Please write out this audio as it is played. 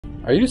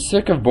Are you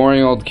sick of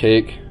boring old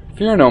cake?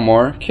 Fear no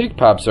more, Cake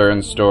Pops are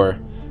in store.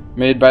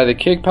 Made by the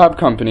Cake Pop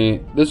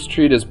Company, this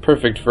treat is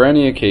perfect for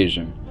any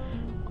occasion.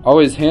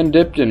 Always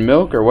hand-dipped in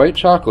milk or white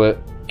chocolate,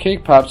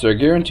 Cake Pops are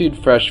guaranteed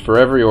fresh for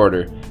every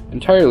order,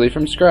 entirely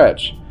from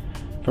scratch.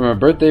 From a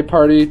birthday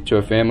party to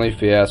a family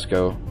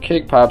fiasco,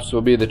 Cake Pops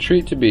will be the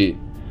treat to beat.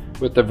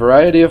 With the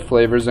variety of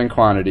flavors and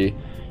quantity,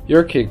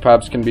 your Cake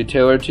Pops can be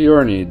tailored to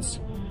your needs.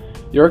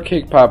 Your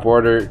Cake Pop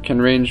order can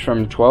range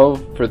from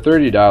 $12 for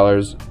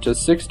 $30 to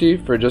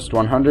 $60 for just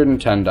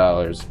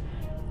 $110.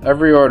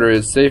 Every order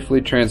is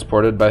safely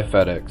transported by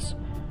FedEx.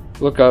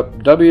 Look up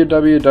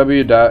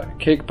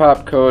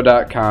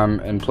www.cakepopco.com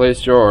and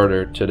place your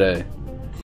order today.